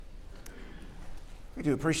We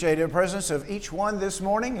do appreciate the presence of each one this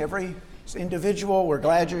morning, every individual. We're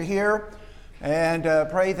glad you're here, and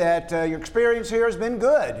pray that your experience here has been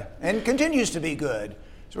good and continues to be good.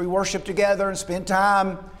 So we worship together and spend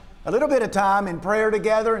time, a little bit of time in prayer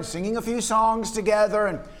together and singing a few songs together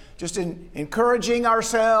and just encouraging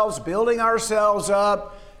ourselves, building ourselves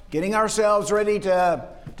up, getting ourselves ready to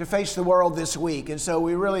face the world this week. And so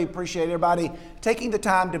we really appreciate everybody taking the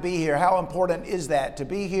time to be here. How important is that, to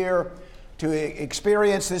be here, to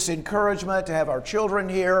experience this encouragement, to have our children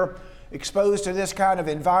here exposed to this kind of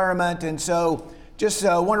environment. And so just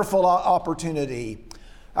a wonderful opportunity.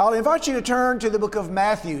 I'll invite you to turn to the book of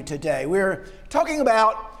Matthew today. We're talking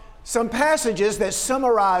about some passages that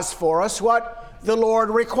summarize for us what the Lord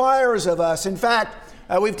requires of us. In fact,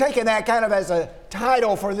 we've taken that kind of as a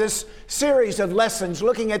title for this series of lessons,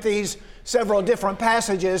 looking at these several different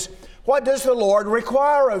passages. What does the Lord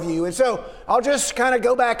require of you? And so I'll just kind of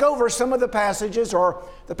go back over some of the passages, or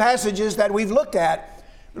the passages that we've looked at.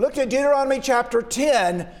 We looked at Deuteronomy chapter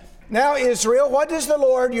 10. Now, Israel, what does the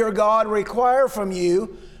Lord your God require from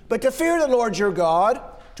you but to fear the Lord your God,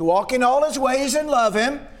 to walk in all his ways and love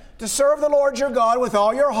him, to serve the Lord your God with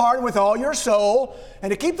all your heart and with all your soul, and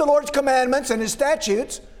to keep the Lord's commandments and his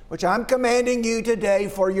statutes, which I'm commanding you today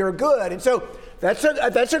for your good. And so that's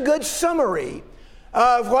a good summary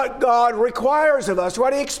of what God requires of us,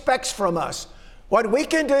 what he expects from us, what we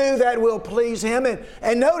can do that will please him.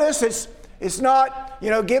 And notice it's not,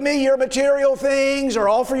 give me your material things or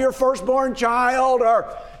offer your firstborn child,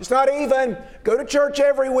 or it's not even go to church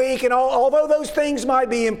every week. And although those things might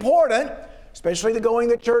be important, especially the going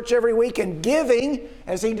to church every week and giving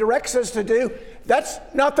as he directs us to do, that's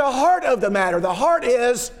not the heart of the matter. The heart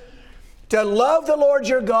is to love the Lord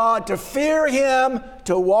your God, to fear him,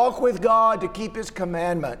 to walk with God, to keep his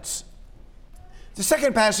commandments. The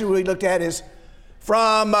second passage we looked at is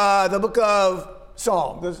from the book of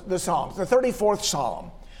Psalms, the Psalms, the 34th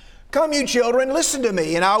Psalm. Come, you children, listen to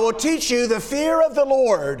me, and I will teach you the fear of the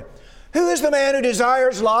Lord. Who is the man who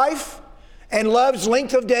desires life and loves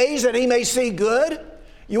length of days that he may see good?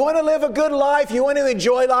 You want to live a good life, you want to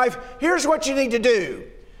enjoy life, here's what you need to do.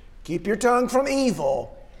 Keep your tongue from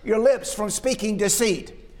evil, your lips from speaking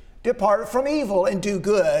deceit. Depart from evil and do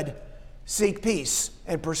good. Seek peace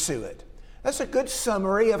and pursue it. That's a good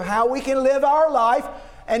summary of how we can live our life.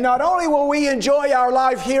 And not only will we enjoy our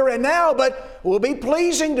life here and now, but we'll be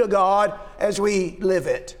pleasing to God as we live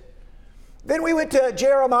it. Then we went to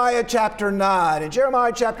Jeremiah chapter 9. In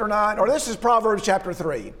Jeremiah chapter 9, or this is Proverbs chapter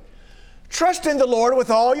 3. Trust in the Lord with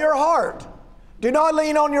all your heart. Do not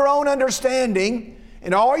lean on your own understanding.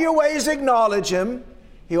 In all your ways acknowledge him.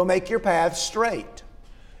 He will make your path straight.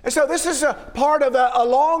 And so this is a part of a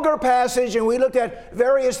longer passage, and we looked at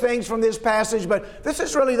various things from this passage, but this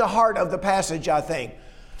is really the heart of the passage, I think.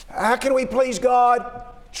 How can we please God?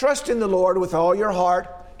 Trust in the Lord with all your heart.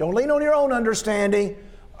 Don't lean on your own understanding.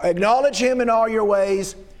 Acknowledge him in all your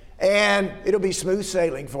ways, and it'll be smooth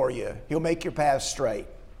sailing for you. He'll make your path straight.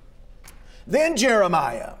 Then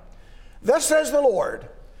Jeremiah, thus says the Lord,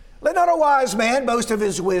 let not a wise man boast of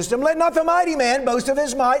his wisdom. Let not the mighty man boast of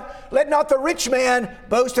his might. Let not the rich man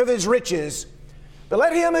boast of his riches. But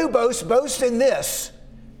let him who boasts boast in this,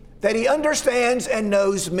 that he understands and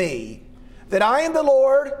knows me, that I am the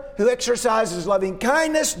Lord who exercises loving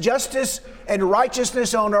kindness, justice, and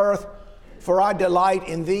righteousness on earth, for I delight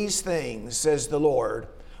in these things, says the Lord.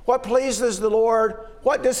 What pleases the Lord?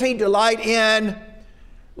 What does he delight in?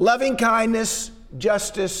 Loving kindness,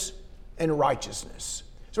 justice, and righteousness.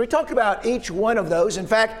 So we talked about each one of those. In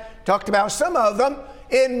fact, talked about some of them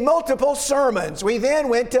in multiple sermons. We then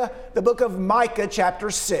went to the book of Micah chapter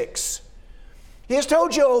 6. He has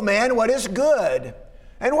told you, O man, what is good.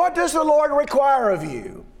 And what does the Lord require of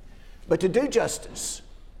you? But to do justice,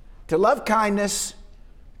 to love kindness,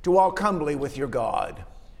 to walk humbly with your God.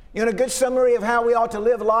 A good summary of how we ought to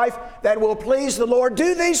live life that will please the Lord.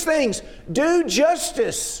 Do these things. Do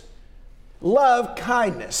justice. Love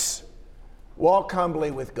kindness. Walk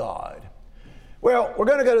humbly with God. Well, we're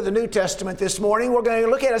going to go to the New Testament this morning. We're going to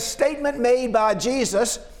look at a statement made by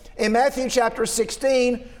Jesus in Matthew chapter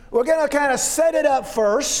 16. We're going to kind of set it up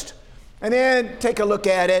first and then take a look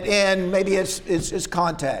at it in maybe its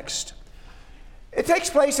context. It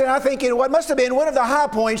takes place, I think, in what must have been one of the high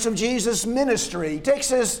points of Jesus' ministry. He takes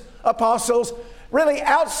his apostles really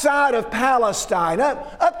outside of Palestine,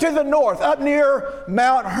 up to the north, up near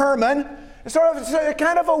Mount Hermon, sort of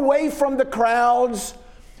kind of away from the crowds,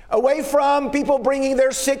 away from people bringing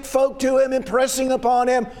their sick folk to him, impressing upon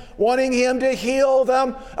him, wanting him to heal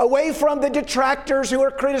them, away from the detractors who are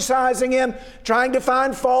criticizing him, trying to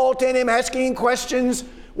find fault in him, asking questions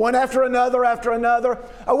one after another,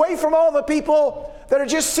 away from all the people that are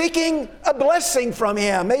just seeking a blessing from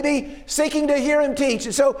him, maybe seeking to hear him teach.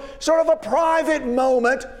 And so sort of a private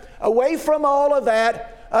moment away from all of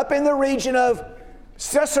that, up in the region of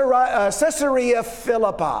Caesarea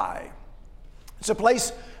Philippi. It's a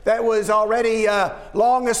place that was already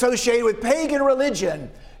long associated with pagan religion.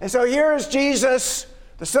 And so here is Jesus,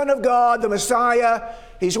 the Son of God, the Messiah.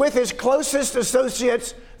 He's with his closest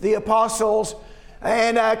associates, the apostles,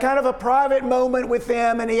 and kind of a private moment with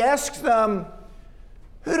them. And he asks them,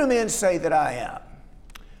 "Who do men say that I am?"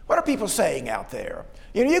 What are people saying out there?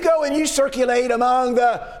 You know, you go and you circulate among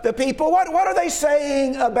the people. What are they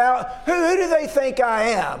saying about, who do they think I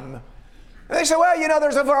am? And they say, well, you know,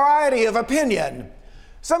 there's a variety of opinion.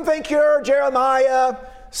 Some think you're Jeremiah.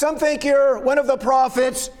 Some think you're one of the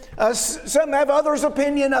prophets. Some have other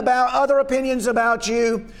opinions about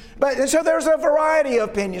you. But so there's a variety of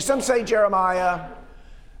opinions. Some say Jeremiah.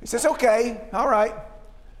 He says, okay, all right.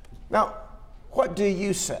 Now, what do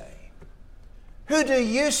you say? Who do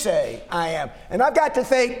you say I am? And I've got to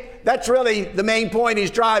think that's really the main point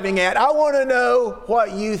he's driving at. I want to know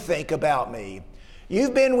what you think about me.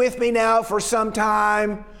 You've been with me now for some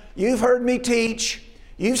time. You've heard me teach.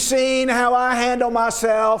 You've seen how I handle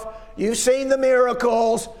myself. You've seen the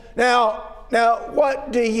miracles. Now,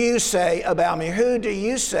 what do you say about me? Who do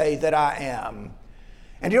you say that I am?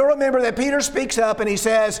 And you'll remember that Peter speaks up and he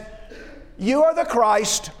says, you are the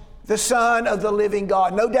Christ, the Son of the living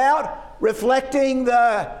God. No doubt, reflecting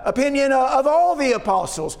the opinion of all the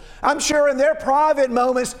apostles. I'm sure in their private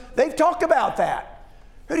moments, they've talked about that.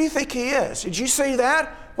 Who do you think he is? Did you see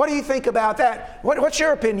that? What do you think about that? What's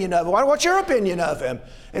your opinion of him? What's your opinion of him?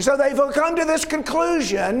 And so they've come to this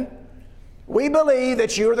conclusion. We believe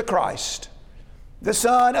that you are the Christ, the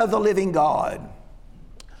Son of the living God.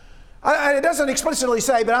 It doesn't explicitly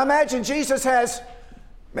say, but I imagine Jesus has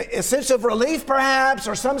a sense of relief perhaps,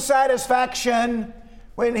 or some satisfaction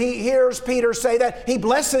when he hears Peter say that. He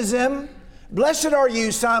blesses him. Blessed are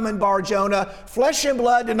you, Simon Bar-Jonah. Flesh and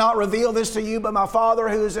blood did not reveal this to you, but my Father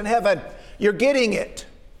who is in heaven. You're getting it.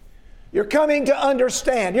 You're coming to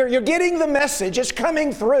understand. You're getting the message. It's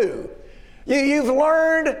coming through. You've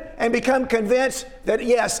learned and become convinced that,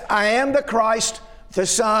 yes, I am the Christ, the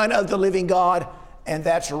Son of the living God, and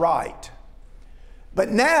that's right. But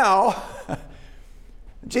now,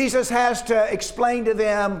 Jesus has to explain to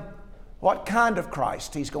them what kind of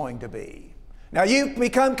Christ he's going to be. Now, you've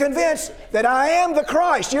become convinced that I am the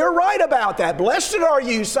Christ. You're right about that. Blessed are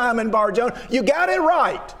you, Simon Bar-Jonah. You got it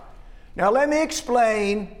right. Now, let me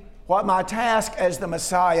explain what my task as the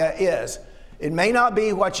Messiah is. It may not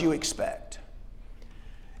be what you expect.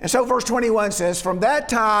 And so verse 21 says, from that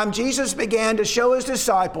time, Jesus began to show his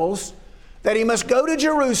disciples that he must go to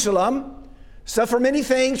Jerusalem, suffer many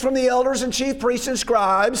things from the elders and chief priests and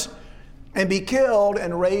scribes, and be killed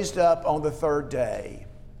and raised up on the third day.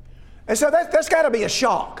 And so that's got to be a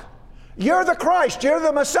shock. You're the Christ. You're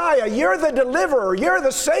the Messiah. You're the deliverer. You're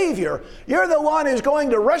the Savior. You're the one who's going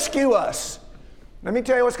to rescue us. Let me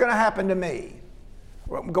tell you what's going to happen to me.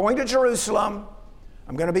 I'm going to Jerusalem.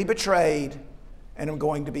 I'm going to be betrayed, and I'm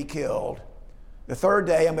going to be killed. The third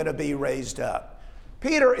day, I'm going to be raised up.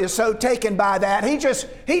 Peter is so taken by that, he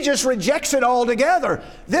just rejects it altogether.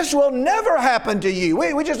 This will never happen to you.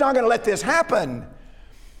 We're just not going to let this happen.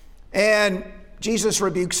 And Jesus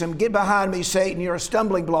rebukes him. Get behind me, Satan. You're a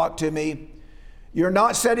stumbling block to me. You're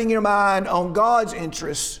not setting your mind on God's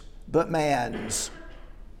interests, but man's.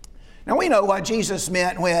 Now we know what Jesus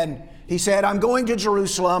meant when he said, I'm going to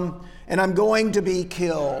Jerusalem and I'm going to be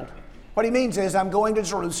killed. What he means is I'm going to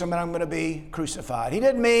Jerusalem and I'm going to be crucified. He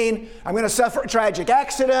didn't mean I'm going to suffer a tragic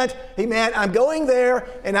accident. He meant I'm going there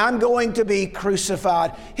and I'm going to be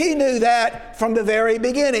crucified. He knew that from the very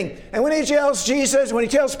beginning. And when he tells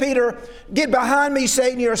Peter, get behind me,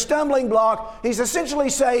 Satan, you're a stumbling block, he's essentially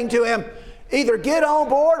saying to him, either get on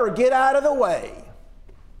board or get out of the way.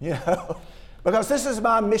 You know, because this is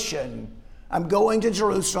my mission. I'm going to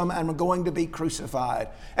Jerusalem and I'm going to be crucified.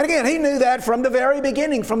 And again, he knew that from the very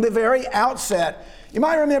beginning, from the very outset. You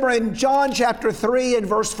might remember in John chapter 3 and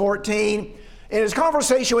verse 14, in his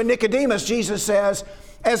conversation with Nicodemus, Jesus says,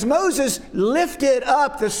 as Moses lifted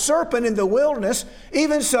up the serpent in the wilderness,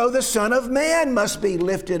 even so the Son of Man must be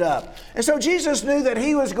lifted up. And so Jesus knew that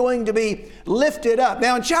he was going to be lifted up.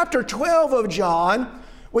 Now in chapter 12 of John,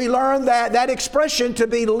 we learn that expression to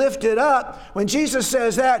be lifted up, when Jesus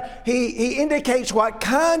says that, he indicates what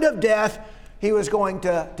kind of death he was going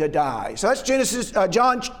to die. So that's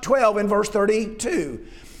John 12 and verse 32.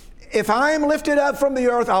 If I am lifted up from the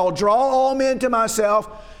earth, I'll draw all men to myself.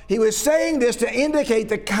 He was saying this to indicate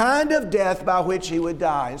the kind of death by which he would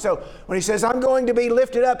die. And so when he says, I'm going to be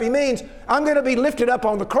lifted up, he means I'm going to be lifted up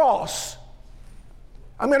on the cross.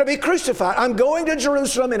 I'm going to be crucified. I'm going to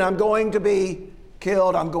Jerusalem and I'm going to be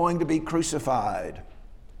killed. I'm going to be crucified.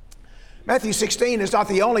 Matthew 16 is not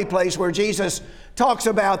the only place where Jesus talks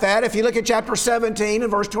about that. If you look at chapter 17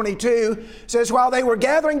 and verse 22, it says, while they were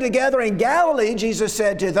gathering together in Galilee, Jesus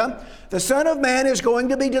said to them, the Son of Man is going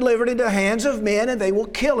to be delivered into the hands of men, and they will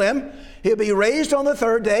kill him. He'll be raised on the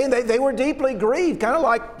third day. And they were deeply grieved, kind of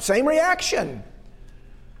like same reaction.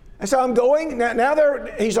 And so I'm going, now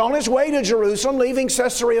he's on his way to Jerusalem, leaving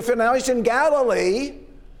Caesarea Philippi. Now he's in Galilee.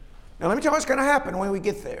 Now let me tell you what's going to happen when we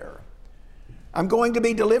get there. I'm going to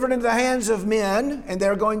be delivered into the hands of men, and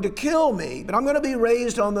they're going to kill me, but I'm going to be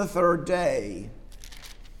raised on the third day.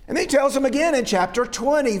 And he tells them again in chapter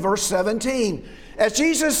 20, verse 17. As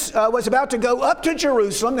Jesus was about to go up to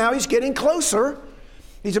Jerusalem, now he's getting closer.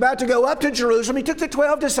 He's about to go up to Jerusalem. He took the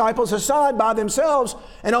 12 disciples aside by themselves,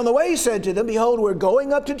 and on the way he said to them, behold, we're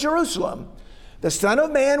going up to Jerusalem. The Son of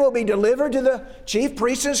Man will be delivered to the chief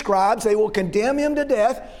priests and scribes. They will condemn him to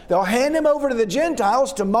death. They'll hand him over to the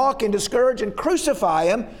Gentiles to mock and discourage and crucify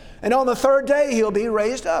him. And on the third day, he'll be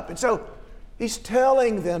raised up. And so he's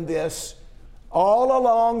telling them this all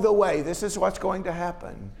along the way. This is what's going to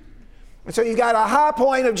happen. And so you got a high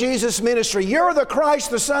point of Jesus' ministry. You're the Christ,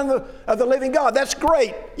 the Son of the living God. That's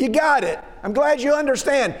great. You got it. I'm glad you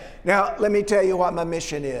understand. Now, let me tell you what my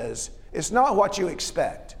mission is. It's not what you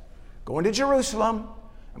expect. Going to Jerusalem,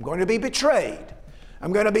 I'm going to be betrayed.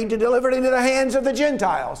 I'm going to be delivered into the hands of the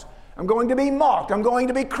Gentiles. I'm going to be mocked. I'm going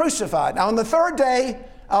to be crucified. Now on the third day,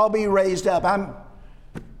 I'll be raised up. I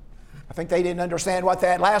think they didn't understand what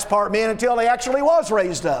that last part meant until he actually was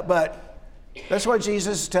raised up. But that's what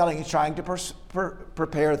Jesus is telling. He's trying to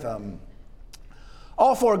prepare them.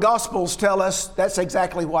 All four Gospels tell us that's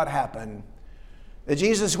exactly what happened. That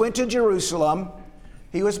Jesus went to Jerusalem.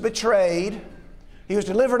 He was betrayed. He was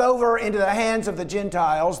delivered over into the hands of the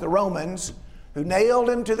Gentiles, the Romans, who nailed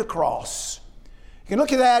him to the cross. You can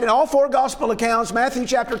look at that in all four gospel accounts. Matthew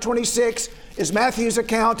chapter 26 is Matthew's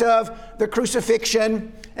account of the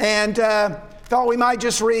crucifixion. And thought we might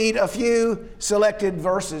just read a few selected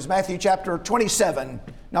verses. Matthew chapter 27,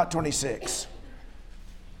 not 26.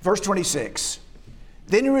 Verse 26.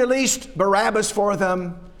 Then he released Barabbas for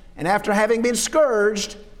them, and after having been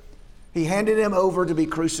scourged, he handed him over to be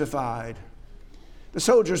crucified. The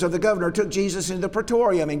soldiers of the governor took Jesus into the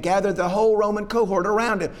praetorium and gathered the whole Roman cohort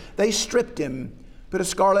around him. They stripped him, put a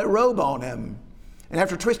scarlet robe on him, and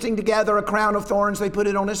after twisting together a crown of thorns, they put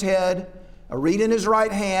it on his head, a reed in his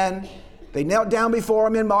right hand. They knelt down before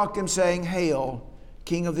him and mocked him, saying, Hail,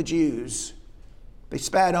 King of the Jews. They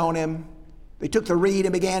spat on him. They took the reed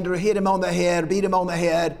and began to hit him on the head, beat him on the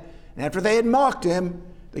head. And after they had mocked him,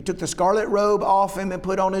 they took the scarlet robe off him and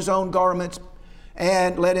put on his own garments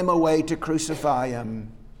and led him away to crucify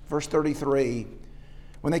him. Verse 33.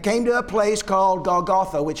 When they came to a place called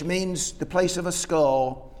Golgotha, which means the place of a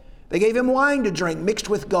skull, they gave him wine to drink mixed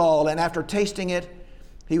with gall, and after tasting it,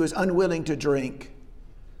 he was unwilling to drink.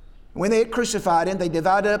 When they had crucified him, they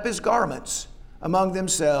divided up his garments among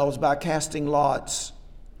themselves by casting lots.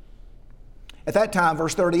 At that time,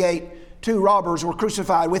 verse 38, 2 robbers were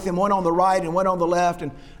crucified with him, one on the right and one on the left,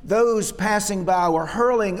 and those passing by were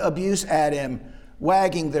hurling abuse at him,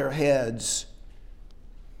 wagging their heads.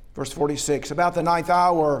 Verse 46, about the 9th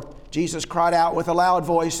hour, Jesus cried out with a loud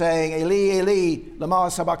voice, saying, Eli, Eli, lama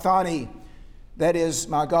sabachthani. That is,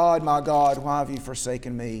 my God, why have you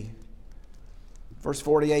forsaken me? Verse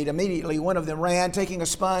 48, immediately one of them ran, taking a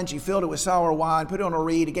sponge, he filled it with sour wine, put it on a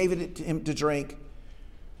reed, and gave it to him to drink.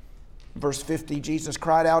 Verse 50, Jesus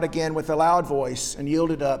cried out again with a loud voice and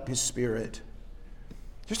yielded up his spirit.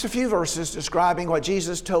 Just a few verses describing what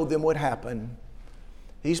Jesus told them would happen.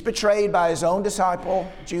 He's betrayed by his own disciple,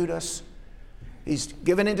 Judas. He's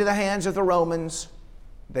given into the hands of the Romans.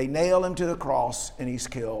 They nail him to the cross and he's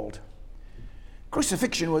killed.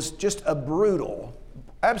 Crucifixion was just a brutal,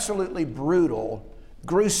 absolutely brutal,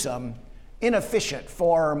 gruesome, inefficient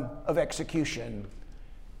form of execution.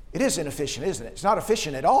 It is inefficient, isn't it? It's not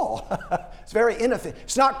efficient at all. It's very inefficient.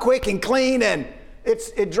 It's not quick and clean, and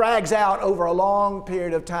it drags out over a long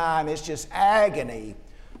period of time. It's just agony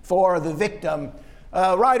for the victim.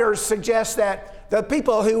 Writers suggest that the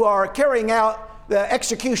people who are carrying out the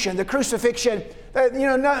execution, the crucifixion,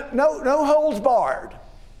 no holds barred,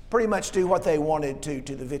 pretty much do what they wanted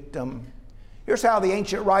to the victim. Here's how the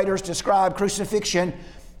ancient writers describe crucifixion: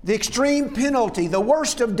 the extreme penalty, the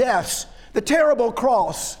worst of deaths, the terrible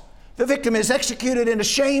cross. The victim is executed in a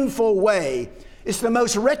shameful way. It's the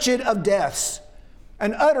most wretched of deaths,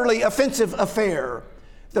 an utterly offensive affair.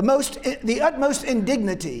 the utmost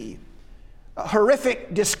indignity, a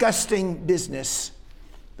horrific, disgusting business.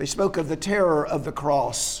 They spoke of the terror of the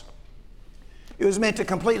cross. It was meant to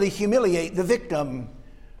completely humiliate the victim.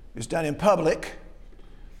 It was done in public.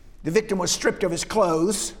 The victim was stripped of his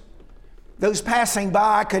clothes. Those passing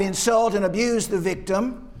by could insult and abuse the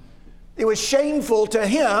victim. It was shameful to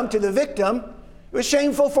him, to the victim. It was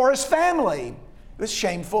shameful for his family. It was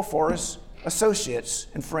shameful for his associates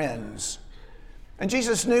and friends. And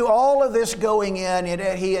Jesus knew all of this going in,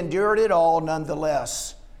 and he endured it all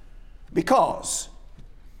nonetheless. Because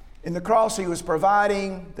in the cross he was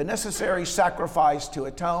providing the necessary sacrifice to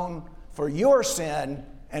atone for your sin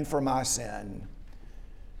and for my sin.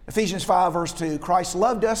 Ephesians 5 verse 2, Christ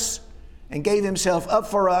loved us and gave himself up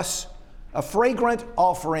for us, a fragrant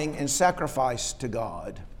offering and sacrifice to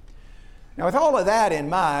God. Now with all of that in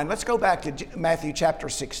mind, let's go back to Matthew chapter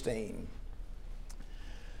 16.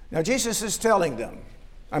 Now Jesus is telling them,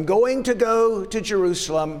 I'm going to go to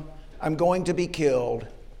Jerusalem, I'm going to be killed,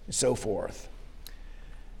 and so forth.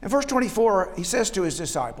 In verse 24, he says to his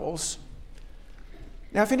disciples,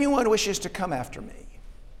 now if anyone wishes to come after me,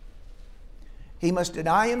 he must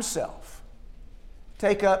deny himself,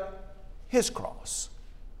 take up his cross,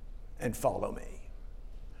 and follow me.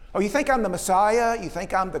 Oh, you think I'm the Messiah? You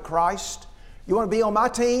think I'm the Christ? You want to be on my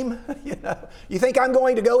team? You think I'm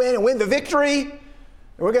going to go in and win the victory?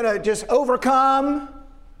 We're going to just overcome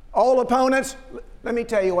all opponents? Let me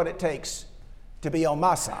tell you what it takes to be on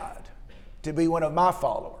my side, to be one of my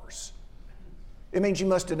followers. It means you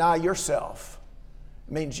must deny yourself.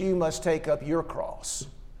 It means you must take up your cross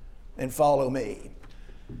and follow me.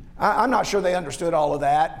 I'm not sure they understood all of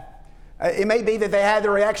that. It may be that they had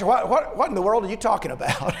the reaction, what in the world are you talking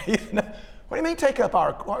about? What do you mean take up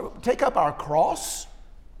our cross?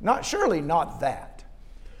 Surely not that.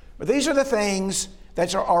 But these are the things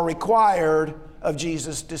that are required of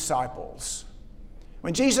Jesus' disciples.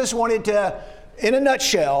 When Jesus wanted to, in a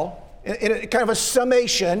nutshell, in a kind of a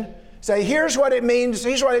summation, say, here's what it means,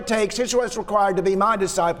 here's what it takes, here's what's required to be my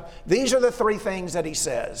disciple. These are the three things that he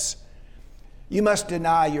says. You must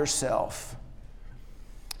deny yourself.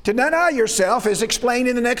 To deny yourself is explained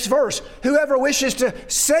in the next verse. Whoever wishes to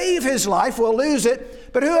save his life will lose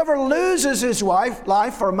it, but whoever loses his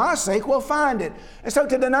life for my sake will find it. And so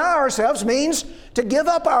to deny ourselves means to give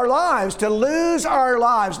up our lives, to lose our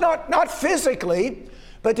lives, not physically,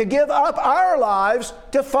 but to give up our lives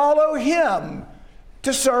to follow him,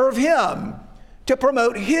 to serve him, to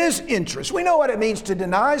promote his interests. We know what it means to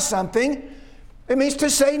deny something. It means to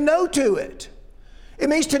say no to it. It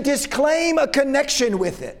means to disclaim a connection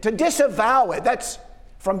with it, to disavow it. That's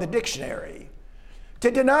from the dictionary. To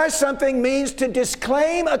deny something means to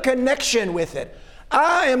disclaim a connection with it.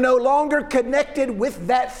 I am no longer connected with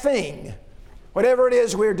that thing, whatever it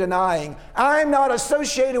is we're denying. I'm not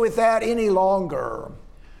associated with that any longer.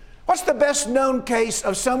 What's the best known case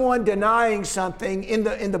of someone denying something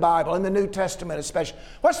in the Bible, in the New Testament especially?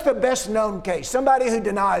 What's the best known case? Somebody who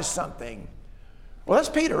denies something. Well, that's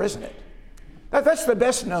Peter, isn't it? That's the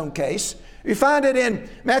best known case. You find it in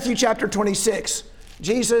Matthew chapter 26.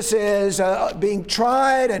 Jesus is being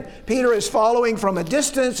tried and Peter is following from a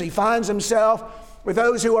distance. He finds himself with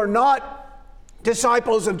those who are not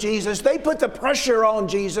disciples of Jesus. They put the pressure on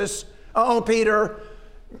Jesus, on Peter.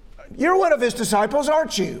 You're one of his disciples,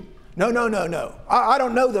 aren't you? No. I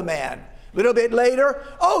don't know the man. A little bit later,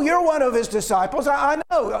 oh, you're one of his disciples. I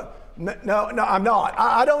know. No, I'm not.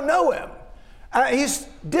 I don't know him. He's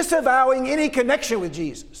disavowing any connection with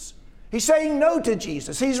Jesus. He's saying no to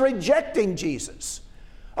Jesus. He's rejecting Jesus.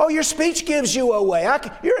 Oh, your speech gives you away.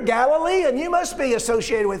 You're a Galilean. You must be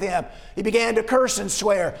associated with him. He began to curse and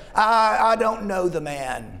swear. I don't know the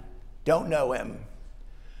man. Don't know him.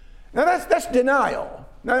 Now that's denial.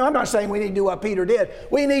 Now, I'm not saying we need to do what Peter did.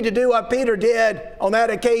 We need to do what Peter did on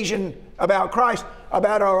that occasion about Christ,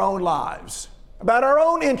 about our own lives, about our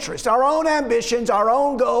own interests, our own ambitions, our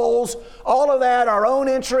own goals, all of that, our own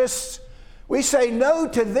interests. We say no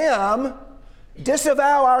to them,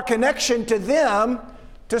 disavow our connection to them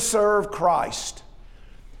to serve Christ.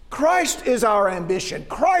 Christ is our ambition.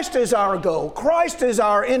 Christ is our goal. Christ is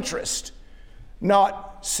our interest,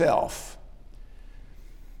 not self.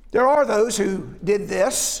 There are those who did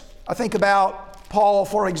this. I think about Paul,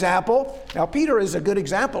 for example. Now, Peter is a good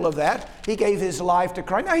example of that. He gave his life to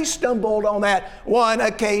Christ. Now, he stumbled on that one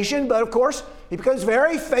occasion, but of course, he becomes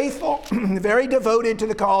very faithful, very devoted to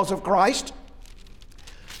the cause of Christ.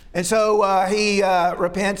 And so he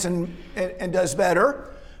repents and does better.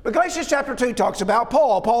 But Galatians chapter 2 talks about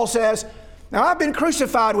Paul. Paul says, now I've been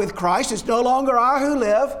crucified with Christ. It's no longer I who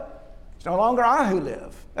live. It's no longer I who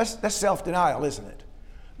live. That's self-denial, isn't it?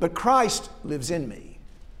 But Christ lives in me.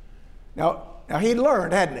 Now he'd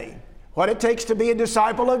learned, hadn't he, what it takes to be a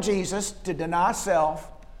disciple of Jesus, to deny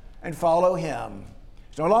self and follow him.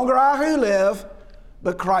 It's no longer I who live,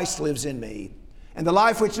 but Christ lives in me. And the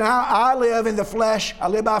life which now I live in the flesh, I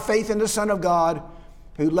live by faith in the Son of God,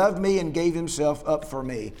 who loved me and gave himself up for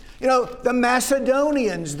me. You know, the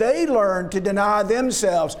Macedonians, they learned to deny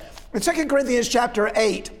themselves. In 2 Corinthians chapter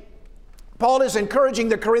 8, Paul is encouraging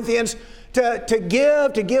the Corinthians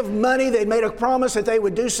to give money. They'd made a promise that they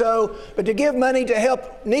would do so, but to give money to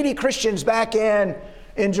help needy Christians back in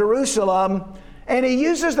Jerusalem. And he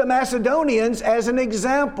uses the Macedonians as an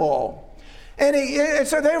example. And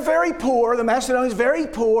so they're very poor. The Macedonians very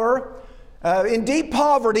poor, in deep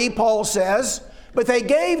poverty, Paul says, but they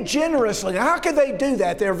gave generously. Now, how could they do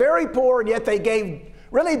that? They're very poor, and yet they gave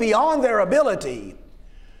really beyond their ability.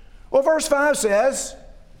 Well, verse 5 says,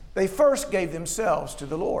 they first gave themselves to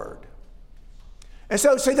the Lord. And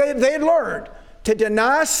so see, they had learned to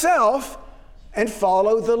deny self and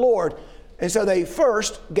follow the Lord. And so they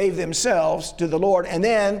first gave themselves to the Lord, and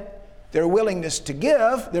then their willingness to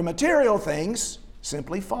give, their material things,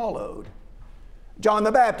 simply followed. John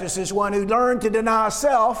the Baptist is one who learned to deny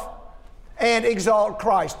self and exalt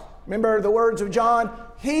Christ. Remember the words of John?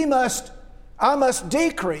 I must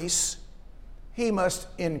decrease, he must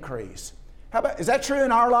increase. Is that true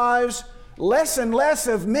in our lives? Less and less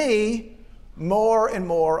of me, more and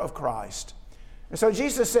more of Christ. And so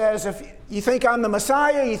Jesus says, if you think I'm the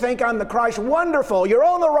Messiah, you think I'm the Christ, wonderful, you're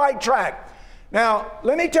on the right track. Now,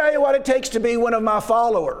 let me tell you what it takes to be one of my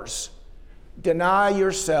followers. Deny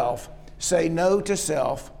yourself, say no to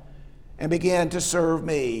self, and begin to serve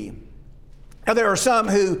me. Now, there are some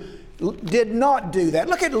who did not do that.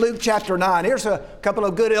 Look at Luke chapter 9. Here's a couple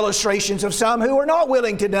of good illustrations of some who were not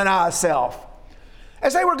willing to deny self.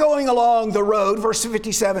 As they were going along the road, verse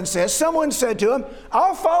 57 says, someone said to him,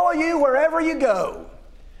 I'll follow you wherever you go.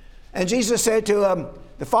 And Jesus said to him,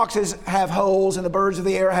 the foxes have holes and the birds of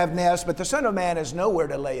the air have nests, but the Son of Man has nowhere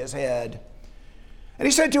to lay his head. And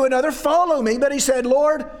he said to another, follow me. But he said,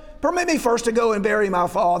 Lord, permit me first to go and bury my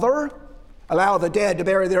father. Allow the dead to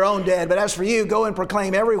bury their own dead. But as for you, go and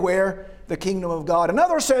proclaim everywhere the kingdom of God.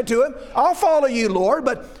 Another said to him, I'll follow you, Lord,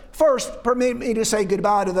 but first permit me to say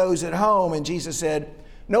goodbye to those at home. And Jesus said,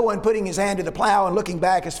 no one putting his hand to the plow and looking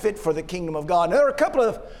back is fit for the kingdom of God. Now, there are a couple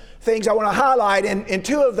of things I want to highlight in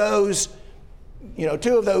two of those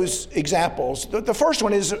examples. The first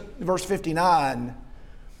one is verse 59.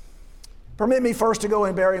 Permit me first to go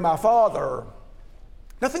and bury my father.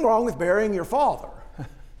 Nothing wrong with burying your father.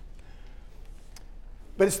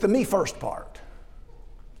 But it's the me first part.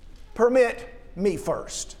 Permit me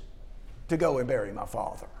first to go and bury my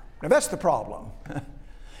father. Now that's the problem.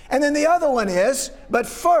 And then the other one is, but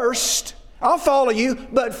first, I'll follow you,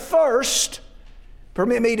 but first,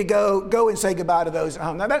 permit me to go and say goodbye to those at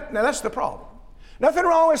home. Now that's the problem. Nothing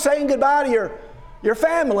wrong with saying goodbye to your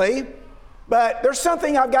family, but there's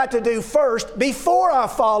something I've got to do first before I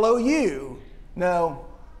follow you. No,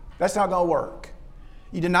 that's not going to work.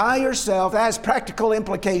 You deny yourself, that has practical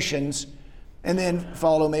implications, and then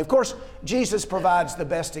follow me. Of course, Jesus provides the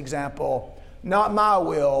best example. Not my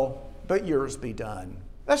will, but yours be done.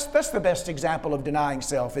 That's the best example of denying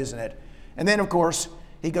self, isn't it? And then, of course,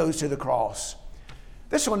 he goes to the cross.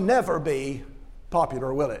 This will never be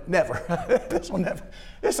popular, will it? Never. This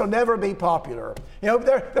will never be popular. You know,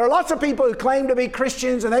 there are lots of people who claim to be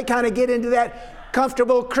Christians, and they kind of get into that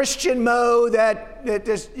comfortable Christian mode that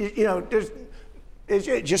just,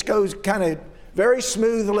 it just goes kind of very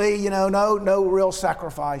smoothly, no real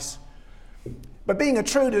sacrifice. But being a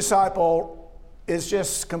true disciple is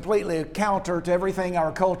just completely counter to everything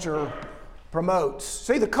our culture promotes.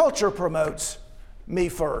 See, the culture promotes me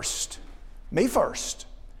first. Me first.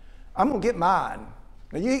 I'm going to get mine.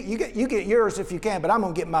 Now you get yours if you can, but I'm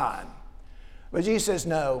going to get mine. But Jesus says,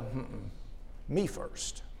 no, me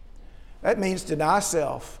first. That means deny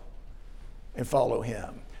self and follow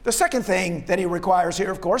him. The second thing that he requires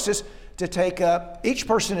here, of course, is to take up, each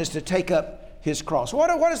person is to take up his cross. What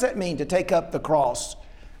does that mean, to take up the cross?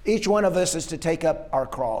 Each one of us is to take up our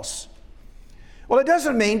cross. Well, it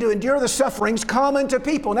doesn't mean to endure the sufferings common to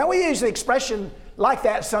people. Now, we use the expression like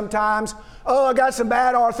that sometimes. Oh, I got some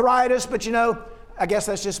bad arthritis, but I guess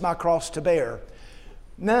that's just my cross to bear.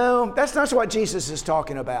 No, that's not what Jesus is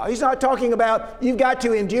talking about. He's not talking about you've got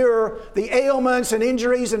to endure the ailments and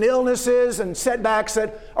injuries and illnesses and setbacks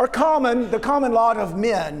that are the common lot of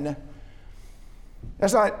men.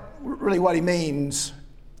 That's not really what he means.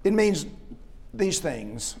 It means these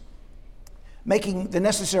things: making the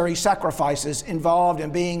necessary sacrifices involved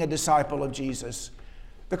in being a disciple of Jesus.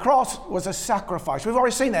 The cross was a sacrifice. We've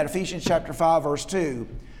already seen that, Ephesians chapter 5, verse 2.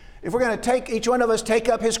 If we're going to take, each one of us take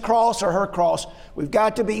up his cross or her cross, we've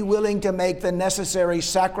got to be willing to make the necessary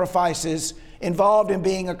sacrifices involved in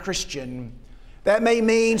being a Christian. That may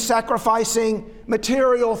mean sacrificing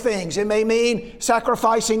material things. It may mean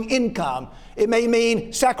sacrificing income. It may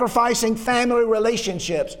mean sacrificing family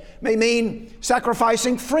relationships. It may mean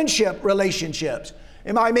sacrificing friendship relationships.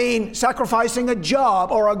 It might mean sacrificing a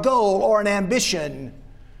job or a goal or an ambition.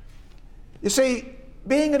 You see,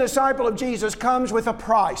 being a disciple of Jesus comes with a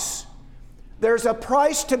price. There's a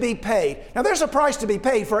price to be paid. Now, there's a price to be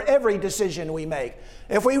paid for every decision we make.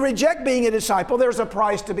 If we reject being a disciple, there's a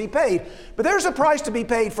price to be paid. But there's a price to be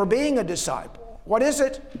paid for being a disciple. What is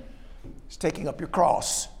it? It's taking up your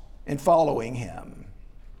cross and following him,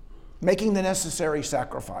 making the necessary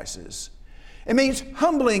sacrifices. It means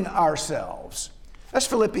humbling ourselves. That's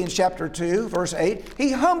Philippians chapter 2, verse 8.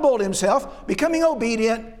 He humbled himself, becoming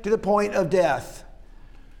obedient to the point of death.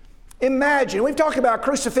 Imagine, we've talked about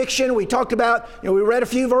crucifixion. We talked about, we read a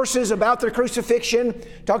few verses about the crucifixion,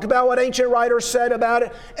 talked about what ancient writers said about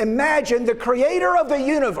it. Imagine the creator of the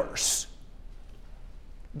universe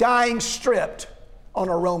dying stripped on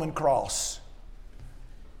a Roman cross.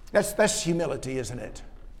 That's humility, isn't it?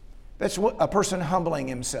 That's a person humbling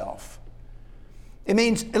himself. It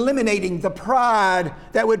means eliminating the pride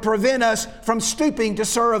that would prevent us from stooping to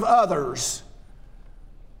serve others.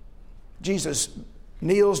 Jesus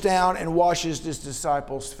kneels down and washes his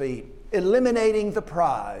disciples' feet, eliminating the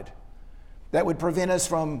pride that would prevent us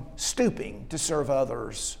from stooping to serve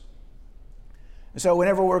others. And so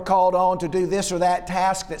whenever we're called on to do this or that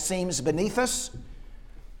task that seems beneath us,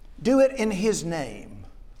 do it in his name.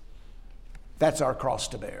 That's our cross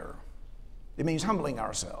to bear. It means humbling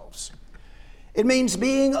ourselves. It means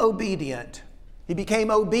being obedient. He became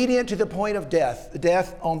obedient to the point of death, the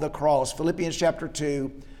death on the cross. Philippians chapter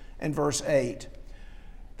 2 and verse 8.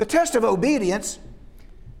 The test of obedience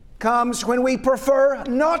comes when we prefer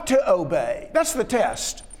not to obey. That's the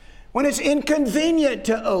test. When it's inconvenient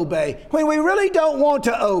to obey, when we really don't want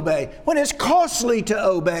to obey, when it's costly to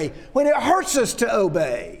obey, when it hurts us to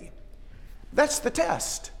obey. That's the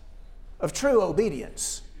test of true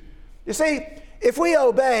obedience. You see, if we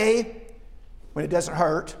obey when it doesn't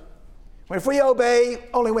hurt, if we obey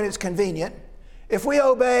only when it's convenient, if we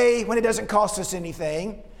obey when it doesn't cost us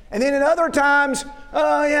anything, and then in other times,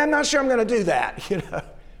 I'm not sure I'm going to do that.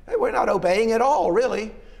 We're not obeying at all,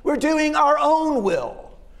 really. We're doing our own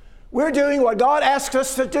will. We're doing what God asks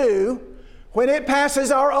us to do when it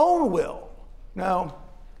passes our own will. No,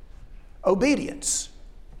 obedience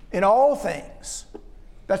in all things,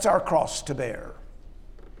 that's our cross to bear.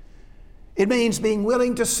 It means being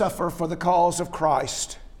willing to suffer for the cause of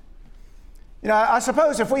Christ. I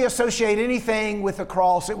suppose if we associate anything with the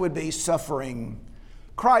cross, it would be suffering.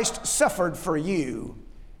 Christ suffered for you,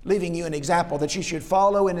 leaving you an example that you should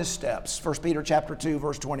follow in his steps. 1 Peter chapter 2,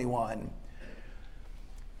 verse 21.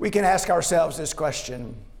 We can ask ourselves this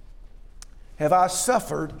question: have I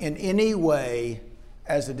suffered in any way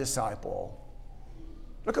as a disciple?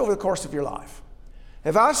 Look over the course of your life.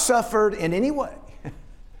 Have I suffered in any way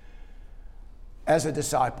as a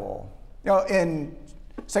disciple? In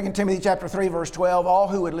 2 Timothy chapter 3, verse 12, all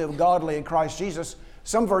who would live godly in Christ Jesus,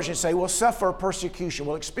 some versions say, will suffer persecution,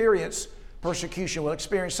 will experience persecution, will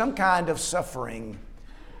experience some kind of suffering.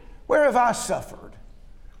 Where have I suffered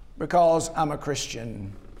because I'm a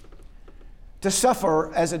Christian? To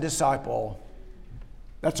suffer as a disciple,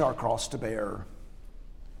 that's our cross to bear.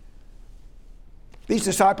 These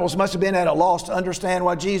disciples must have been at a loss to understand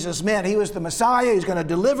what Jesus meant. He was the Messiah. He was going to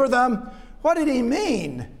deliver them. What did he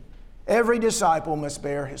mean? Every disciple must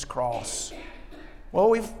bear his cross. Well,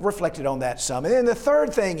 we've reflected on that some. And then the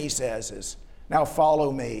third thing he says is, now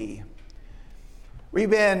follow me. We've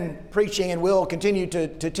been preaching and will continue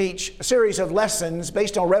to teach a series of lessons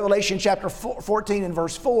based on Revelation chapter 14 and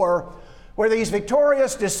verse 4, where these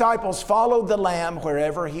victorious disciples followed the Lamb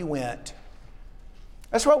wherever he went.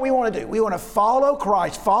 That's what we want to do. We want to follow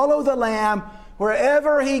Christ, follow the Lamb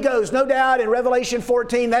wherever he goes. No doubt in Revelation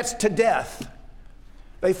 14, that's to death.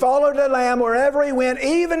 They followed the Lamb wherever he went,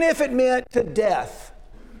 even if it meant to death.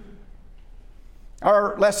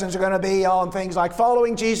 Our lessons are going to be on things like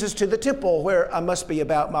following Jesus to the temple, where I must be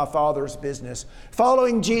about my Father's business.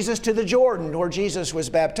 Following Jesus to the Jordan, where Jesus was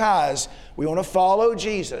baptized. We want to follow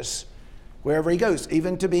Jesus wherever he goes,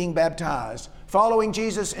 even to being baptized. Following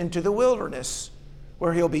Jesus into the wilderness,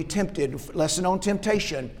 where he'll be tempted, lesson on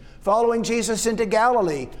temptation. Following Jesus into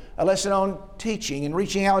Galilee, a lesson on teaching and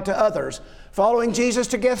reaching out to others. Following Jesus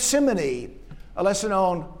to Gethsemane, a lesson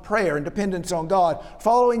on prayer and dependence on God.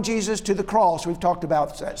 Following Jesus to the cross, we've talked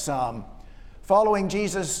about that some. Following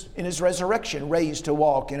Jesus in his resurrection, raised to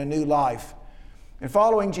walk in a new life. and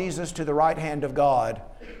following Jesus to the right hand of God,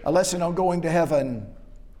 a lesson on going to heaven.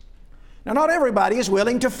 Now, not everybody is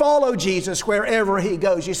willing to follow Jesus wherever he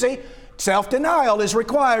goes. You see, self-denial is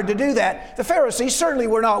required to do that. The Pharisees certainly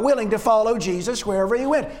were not willing to follow Jesus wherever he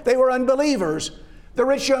went. They were unbelievers. The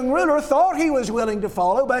rich young ruler thought he was willing to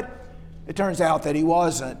follow, but it turns out that he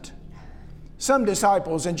wasn't. Some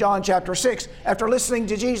disciples in John chapter 6, after listening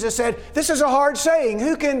to Jesus, said, "This is a hard saying.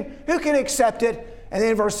 Who can accept it?" And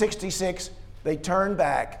then in verse 66, they turned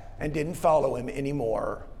back and didn't follow him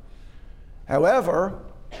anymore. However,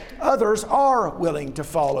 others are willing to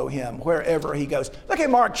follow him wherever he goes. Look at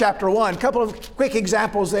Mark chapter 1. A couple of quick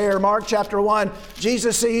examples there. Mark chapter 1,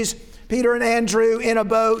 Jesus sees Peter and Andrew in a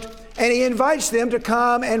boat, and he invites them to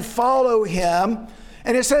come and follow him.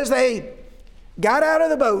 And it says they got out of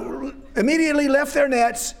the boat, immediately left their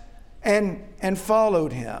nets, and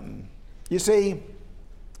followed him. You see,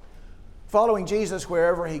 following Jesus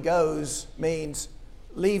wherever he goes means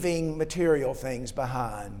leaving material things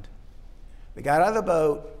behind. They got out of the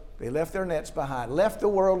boat, they left their nets behind, left the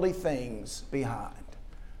worldly things behind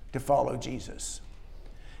to follow Jesus.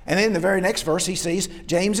 And then in the very next verse, he sees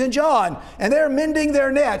James and John, and they're mending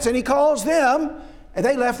their nets, and he calls them, and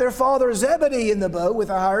they left their father Zebedee in the boat with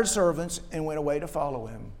the hired servants and went away to follow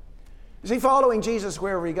him. You see, following Jesus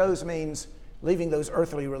wherever he goes means leaving those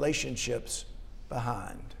earthly relationships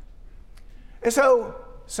behind. And so,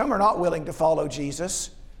 some are not willing to follow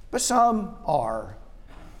Jesus, but some are.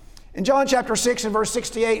 In John chapter 6 and verse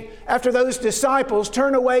 68, after those disciples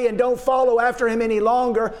turn away and don't follow after him any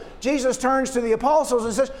longer, Jesus turns to the apostles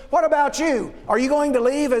and says, "What about you? Are you going to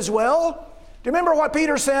leave as well?" Do you remember what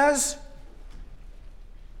Peter says?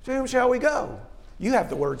 "To whom shall we go? You have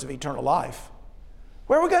the words of eternal life.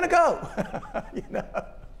 Where are we going to go?"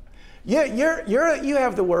 You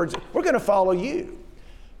have the words. We're going to follow you.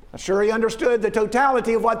 I'm sure he understood the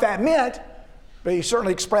totality of what that meant, but he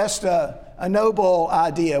certainly expressed a noble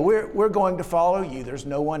idea. We're going to follow you. There's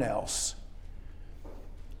no one else.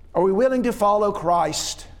 Are we willing to follow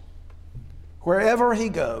Christ wherever he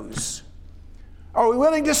goes? Are we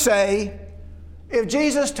willing to say, if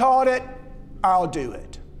Jesus taught it, I'll do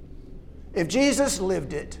it. If Jesus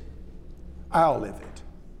lived it, I'll live it.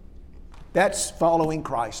 That's following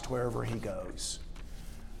Christ wherever he goes.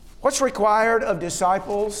 What's required of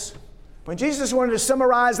disciples? When Jesus wanted to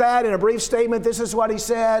summarize that in a brief statement, this is what he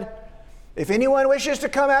said: "If anyone wishes to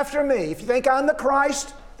come after me, if you think I'm the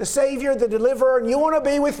Christ, the Savior, the Deliverer, and you want to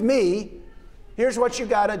be with me, here's what you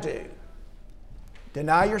got to do.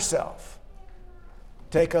 Deny yourself,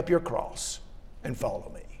 take up your cross, and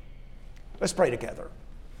follow me." Let's pray together.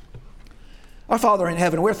 Our Father in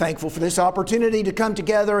heaven, we're thankful for this opportunity to come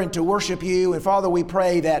together and to worship you. And Father, we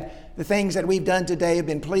pray that the things that we've done today have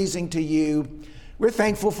been pleasing to you. We're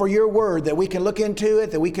thankful for your word, that we can look into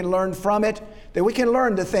it, that we can learn from it, that we can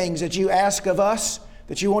learn the things that you ask of us,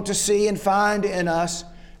 that you want to see and find in us.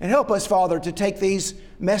 And help us, Father, to take these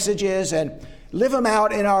messages and live them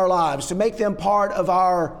out in our lives, to make them part of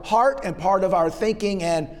our heart and part of our thinking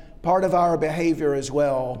and part of our behavior as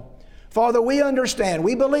well. Father, we understand,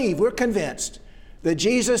 we believe, we're convinced that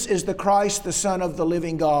Jesus is the Christ, the Son of the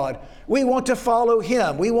living God. We want to follow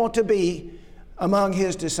him. We want to be among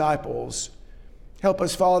his disciples. Help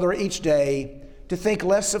us, Father, each day to think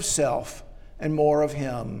less of self and more of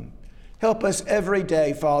him. Help us every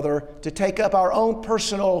day, Father, to take up our own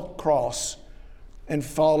personal cross and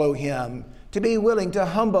follow him, to be willing to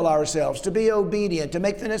humble ourselves, to be obedient, to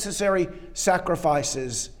make the necessary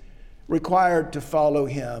sacrifices required to follow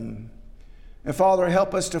him. And Father,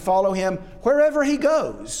 help us to follow him wherever he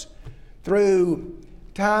goes, through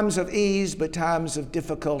times of ease, but times of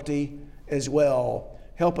difficulty as well.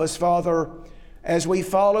 Help us, Father, as we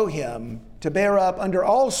follow him, to bear up under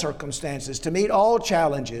all circumstances, to meet all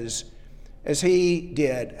challenges as he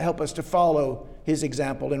did. Help us to follow his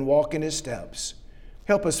example and walk in his steps.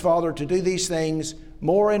 Help us, Father, to do these things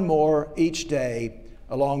more and more each day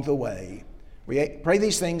along the way. We pray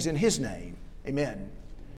these things in his name. Amen.